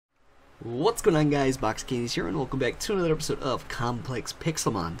What's going on, guys? Box Candies here, and welcome back to another episode of Complex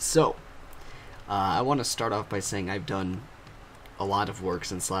Pixelmon. So, I want to start off by saying I've done a lot of work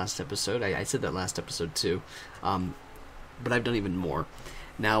since last episode. I said that last episode too, but I've done even more.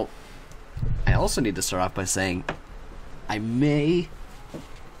 Now, I also need to start off by saying I may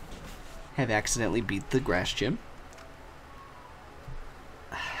have accidentally beat the grass gym.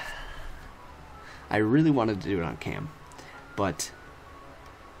 I really wanted to do it on cam, but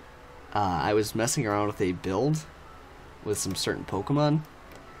I was messing around with a build with some certain Pokemon.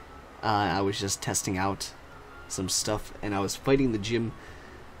 I was just testing out some stuff, and I was fighting the gym,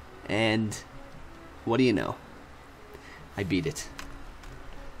 and what do you know? I beat it.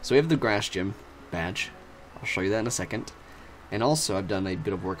 So we have the grass gym badge. I'll show you that in a second. And also, I've done a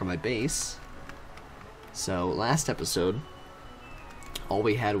bit of work on my base. So last episode, all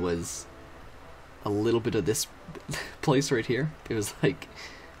we had was a little bit of this place right here. It was like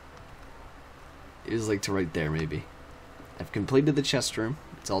to right there, maybe. I've completed the chest room.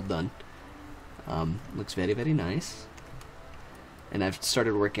 It's all done. Looks very, very nice. And I've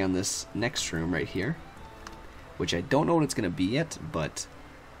started working on this next room right here, which I don't know what it's going to be yet, but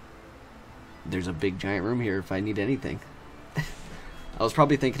there's a big giant room here if I need anything. I was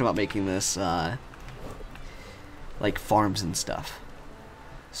probably thinking about making this like farms and stuff.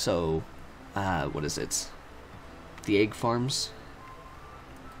 So, what is it? The egg farms?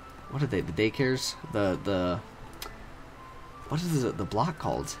 What are they? The daycares? What is the block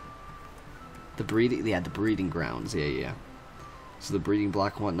called? The breeding, yeah, the breeding grounds. Yeah. So the breeding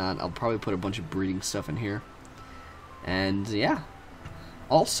block and whatnot. I'll probably put a bunch of breeding stuff in here. And yeah.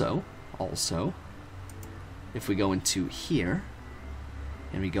 Also, if we go into here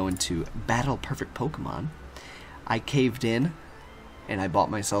and we go into Battle Perfect Pokemon, I caved in and I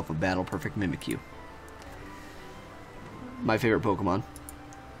bought myself a Battle Perfect Mimikyu. My favorite Pokemon.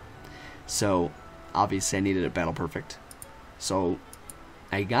 So, obviously I needed a Battle Perfect. So,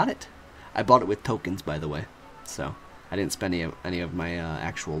 I got it. I bought it with tokens, by the way. So, I didn't spend any of my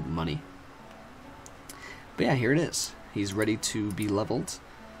actual money. But yeah, here it is. He's ready to be leveled.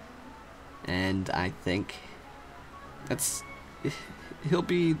 And I think he'll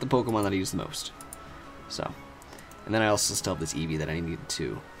be the Pokemon that I use the most. So, and then I also still have this Eevee that I need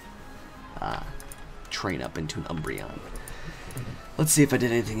to train up into an Umbreon. Let's see if I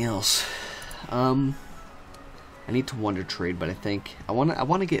did anything else. I need to Wonder Trade, but I think I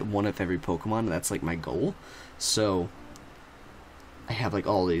want to get one of every Pokemon. That's like my goal. So I have like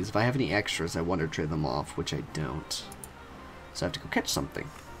all these. If I have any extras, I Wonder Trade them off, which I don't. So I have to go catch something,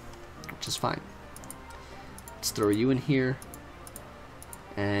 which is fine. Let's throw you in here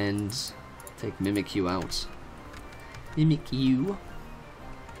and take Mimikyu out. Mimikyu.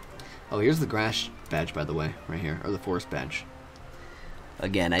 Oh, here's the grass badge, by the way, right here, or the forest badge.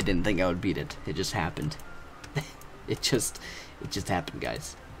 Again, I didn't think I would beat it. It just happened. it just happened,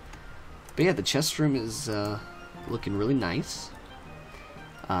 guys. But yeah, the chest room is looking really nice.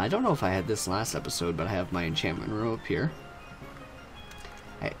 I don't know if I had this last episode, but I have my enchantment room up here.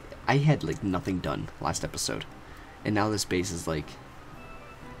 I had like nothing done last episode, and now this base is like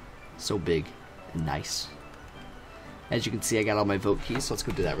so big and nice. As you can see, I got all my vote keys, so let's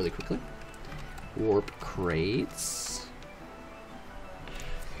go do that really quickly. Warp crates.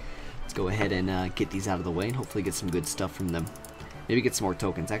 Let's go ahead and get these out of the way and hopefully get some good stuff from them. Maybe get some more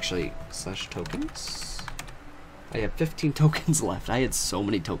tokens. Actually, slash tokens. I have 15 tokens left. I had so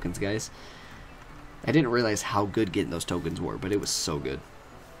many tokens, guys. I didn't realize how good getting those tokens were, but it was so good.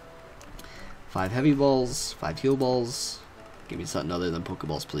 5 heavy balls, 5 heal balls. Give me something other than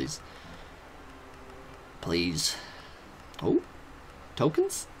Pokeballs, please. Please. Oh,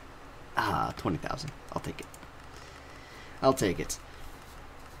 tokens? 20,000. I'll take it. I'll take it.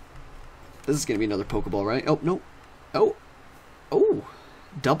 This is going to be another Pokeball, right? Oh, no. Oh.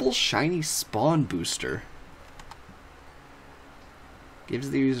 Double shiny spawn booster. Gives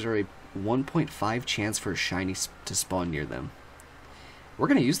the user a 1.5 chance for a shiny to spawn near them. We're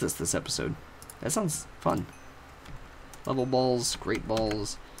going to use this episode. That sounds fun. Level balls, great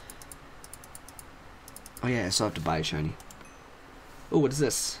balls. Oh yeah, I still have to buy a shiny. Oh, what is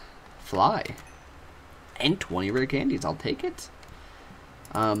this? Fly. And 20 rare candies. I'll take it.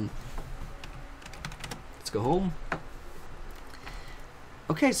 Let's go home.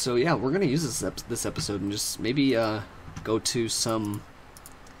 Okay, so yeah, we're gonna use this episode and just maybe go to some.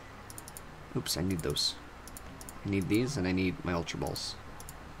 Oops, I need those. I need these, and I need my Ultra Balls.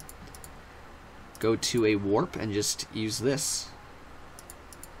 Go to a warp and just use this.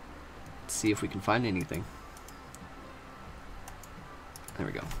 Let's see if we can find anything. There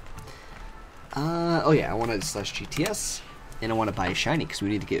we go. Oh yeah, I want to slash GTS. And I want to buy a shiny, because we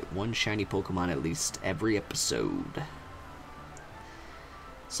need to get one shiny Pokemon at least every episode.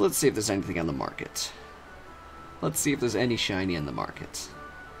 So let's see if there's anything on the market. Let's see if there's any shiny on the market.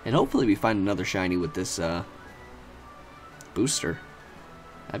 And hopefully we find another shiny with this booster.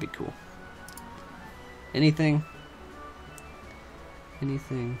 That'd be cool. Anything?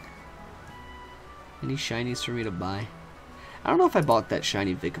 Anything? Any shinies for me to buy? I don't know if I bought that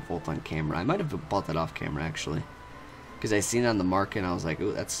shiny Vikavolt on camera. I might have bought that off camera, actually. Because I seen it on the market and I was like,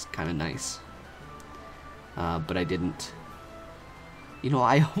 ooh, that's kind of nice. But I didn't. You know,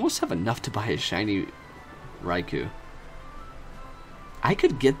 I almost have enough to buy a shiny Raikou. I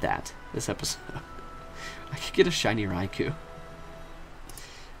could get that this episode. I could get a shiny Raikou.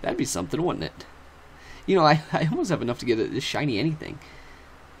 That'd be something, wouldn't it? You know, I almost have enough to get a shiny anything.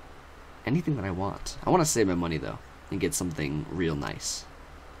 Anything that I want. I want to save my money, though, and get something real nice.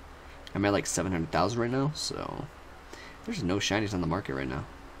 I'm at like 700,000 right now, so there's no shinies on the market right now.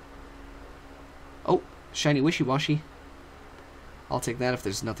 Oh, shiny Wishy-Washy. I'll take that if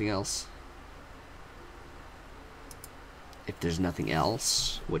there's nothing else. If there's nothing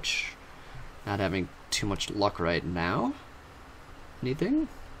else, which, not having too much luck right now. Anything?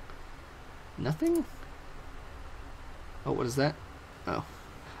 Nothing? Oh, what is that? Oh,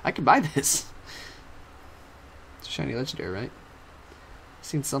 I could buy this. It's a shiny legendary, right?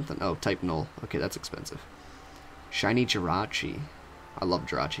 Seen something. Oh, type null. Okay, that's expensive. Shiny Jirachi. I love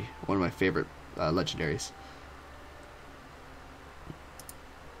Jirachi. One of my favorite legendaries.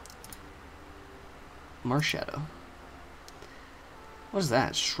 Marshadow. What is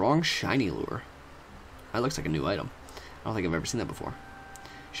that? Strong Shiny Lure. That looks like a new item. I don't think I've ever seen that before.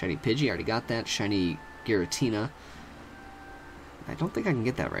 Shiny Pidgey, already got that. Shiny Giratina. I don't think I can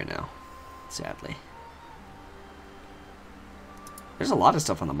get that right now, sadly. There's a lot of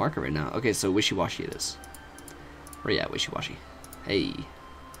stuff on the market right now. Okay, so Wishy-Washy it is. Where you at, Wishy-Washy? Hey.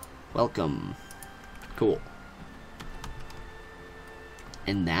 Welcome. Cool.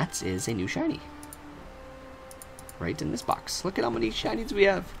 And that is a new shiny. Right in this box. Look at how many shinies we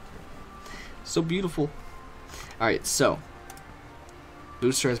have. So beautiful. Alright, so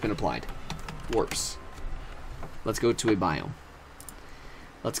booster has been applied. Warps. Let's go to a biome.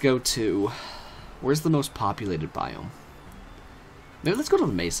 Let's go to... Where's the most populated biome? Maybe let's go to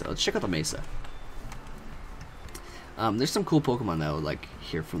the Mesa. Let's check out the Mesa. There's some cool Pokemon that I would like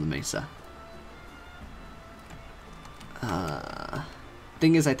here from the Mesa.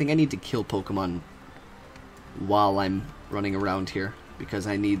 Thing is, I think I need to kill Pokemon while I'm running around here, because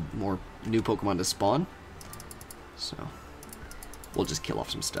I need more new Pokemon to spawn. So we'll just kill off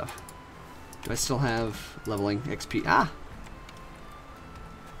some stuff. Do I still have leveling XP? Ah!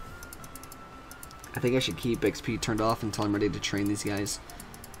 I think I should keep XP turned off until I'm ready to train these guys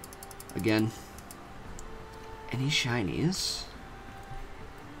again. Any shinies?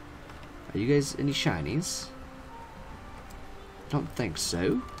 Are you guys any shinies? Don't think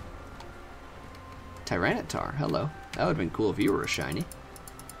so. Tyranitar, hello. That would have been cool if you were a shiny.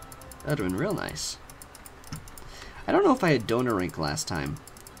 That would have been real nice. I don't know if I had donor rank last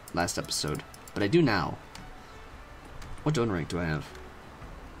episode, but I do now. What donor rank do I have?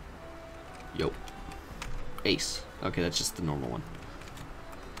 Yo. Ace. Okay, that's just the normal one.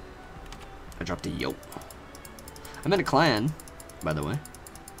 I dropped a yo. I'm in a clan, by the way.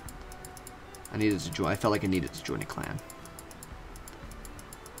 I needed to join. I felt like I needed to join a clan.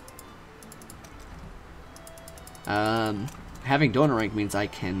 Having donor rank means I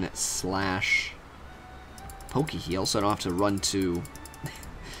can slash Poke Heal, so I don't have to run to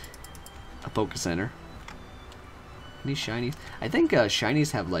a Poke Center. Any shinies? I think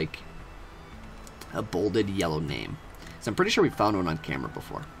shinies have like a bolded yellow name. So I'm pretty sure we found one on camera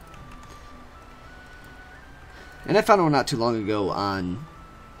before. And I found one not too long ago on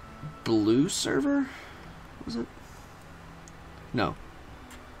blue server. Was it? No.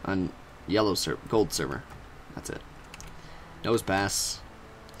 On yellow server, gold server. That's it. Nose Pass.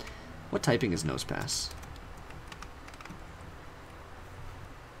 What typing is Nose Pass?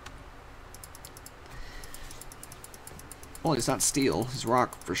 Well, it's not steel. It's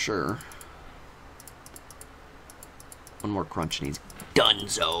rock for sure. One more crunch and he's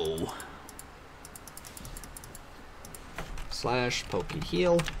donezo. Slash Poke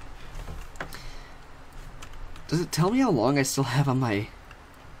Heal. Does it tell me how long I still have on my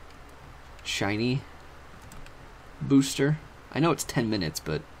shiny booster? I know it's 10 minutes,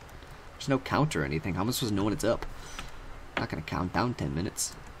 but there's no count or anything. How am I supposed to know when it's up? I'm not gonna count down 10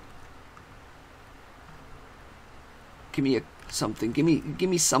 minutes. Give me something. Give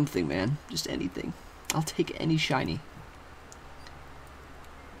me something, man. Just anything. I'll take any shiny.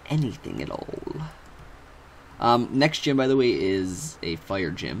 Anything at all. Next gym, by the way, is a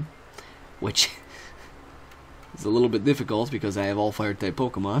fire gym, which is a little bit difficult because I have all fire type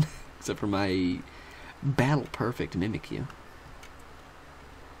Pokemon, except for my Battle Perfect Mimikyu.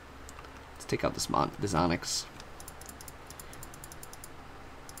 Let's take out this Onyx.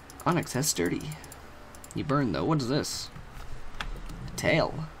 Onyx has sturdy. You burn though. What is this?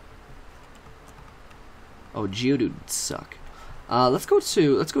 Tail. Oh, Geodude would suck. Let's go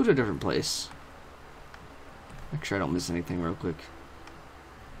to a different place. Make sure I don't miss anything real quick.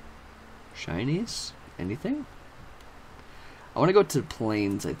 Shinies? Anything? I want to go to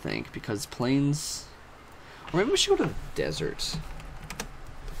Plains, I think, because Plains... Or maybe we should go to the desert.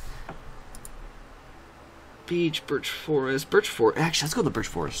 Beach, Birch Forest. Actually, let's go to the Birch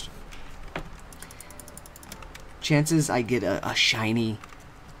Forest. Chances I get a shiny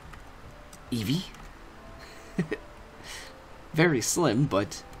Eevee. Very slim,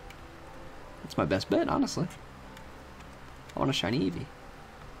 but that's my best bet, honestly. I want a shiny Eevee.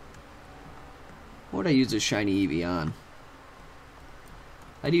 What would I use a shiny Eevee on?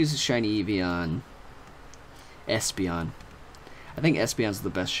 I'd use a shiny Eevee on Espeon. I think Espeon's the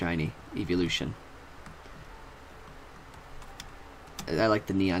best shiny evolution. I like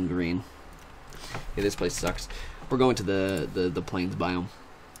the neon green. Yeah, this place sucks. We're going to the plains biome.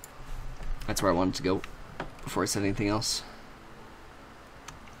 That's where I wanted to go before I said anything else.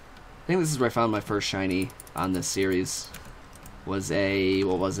 I think this is where I found my first shiny on this series. Was a...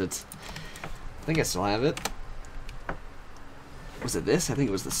 what was it? I think I still have it. Was it this? I think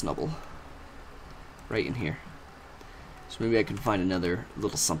it was the Snubble. Right in here. So maybe I can find another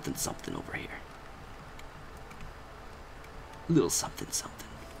little something something over here. Little something something.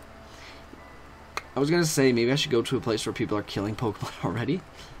 I was gonna say maybe I should go to a place where people are killing Pokemon already,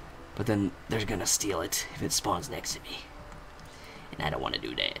 but then they're gonna steal it if it spawns next to me, and I don't want to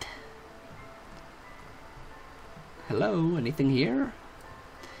do that. Hello, anything here?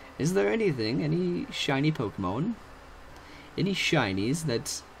 Is there anything? Any shiny Pokemon? Any shinies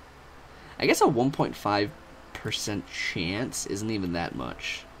that... I guess a 1.5% chance isn't even that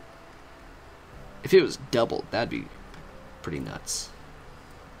much. If it was doubled, that'd be pretty nuts.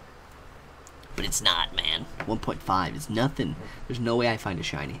 But it's not, man. 1.5 is nothing. There's no way I find a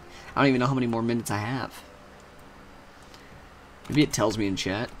shiny. I don't even know how many more minutes I have. Maybe it tells me in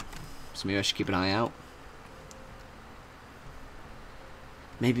chat, so maybe I should keep an eye out.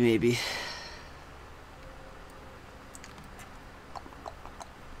 Maybe.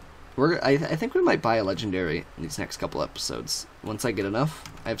 I think we might buy a legendary in these next couple episodes. Once I get enough,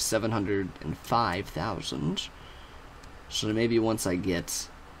 I have 705,000. So maybe once I get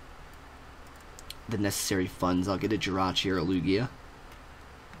the necessary funds, I'll get a Jirachi or a Lugia.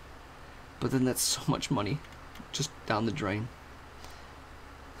 But then that's so much money, just down the drain.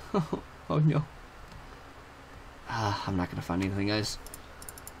 Oh no. I'm not gonna find anything, guys.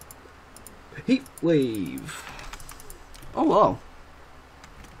 Heat Wave. Oh wow.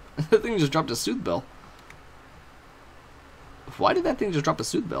 That thing just dropped a Soothe Bell. Why did that thing just drop a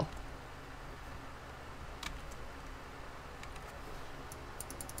Soothe Bell?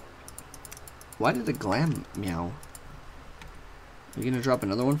 Why did the Glam meow? Are you gonna drop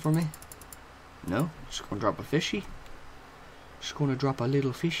another one for me? No? Just gonna drop a fishy? Just gonna drop a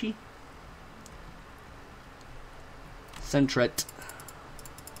little fishy? Sentret.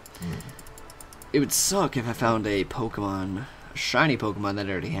 It would suck if I found a Pokemon, a shiny Pokemon that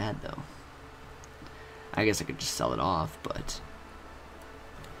I already had, though. I guess I could just sell it off, but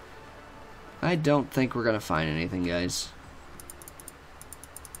I don't think we're gonna find anything, guys.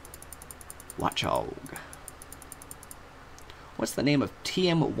 Watchog. What's the name of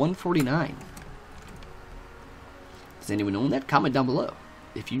TM149? Does anyone know that? Comment down below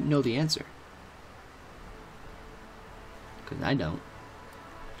if you know the answer. Because I don't.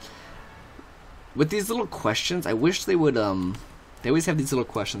 With these little questions, I wish they would, they always have these little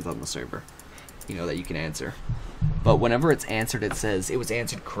questions on the server, you know, that you can answer. But whenever it's answered, it says it was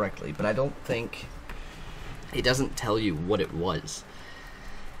answered correctly, but I don't think, it doesn't tell you what it was.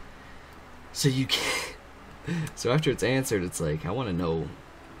 So you can't, so after it's answered, it's like, I want to know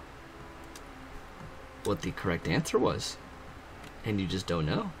what the correct answer was. And you just don't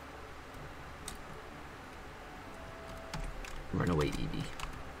know. Run away, Eevee.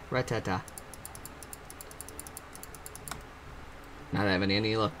 Ratata. Not having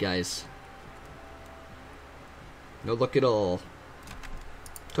any luck, guys. No luck at all.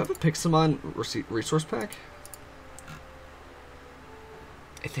 Do I have a Pixelmon resource pack?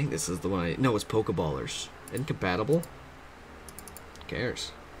 I think this is the one no, it's Pokeballers. Incompatible? Who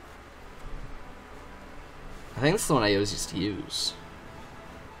cares? I think this is the one I always used to use.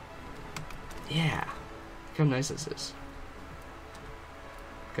 Yeah. how nice this is.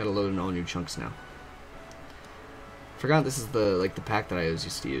 Gotta load in all new chunks now. Forgot this is the pack that I always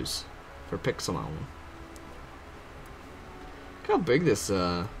used to use for Pixelmon. Look how big this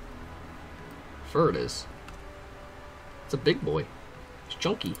fur it is. It's a big boy. It's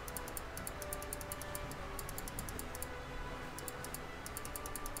chunky.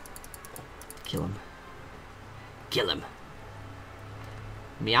 Kill him. Kill him.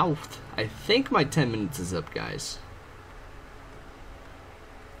 Meowth. I think my 10 minutes is up, guys.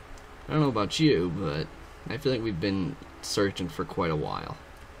 I don't know about you, but I feel like we've been searching for quite a while.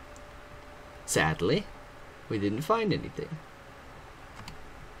 Sadly, we didn't find anything.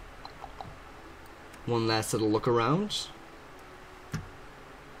 One last little look around.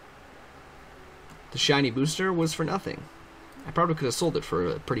 The shiny booster was for nothing. I probably could have sold it for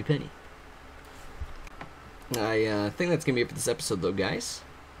a pretty penny. I think that's going to be it for this episode, though, guys.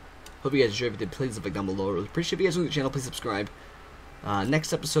 Hope you guys enjoyed. If you did, please leave a like down below. I really appreciate it. If you guys are new to the channel, please subscribe.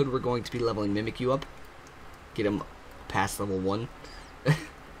 Next episode, we're going to be leveling Mimikyu up. Get him past level 1. But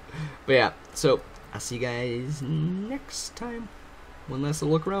yeah, so I'll see you guys next time. One last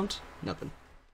little look around. Nothing.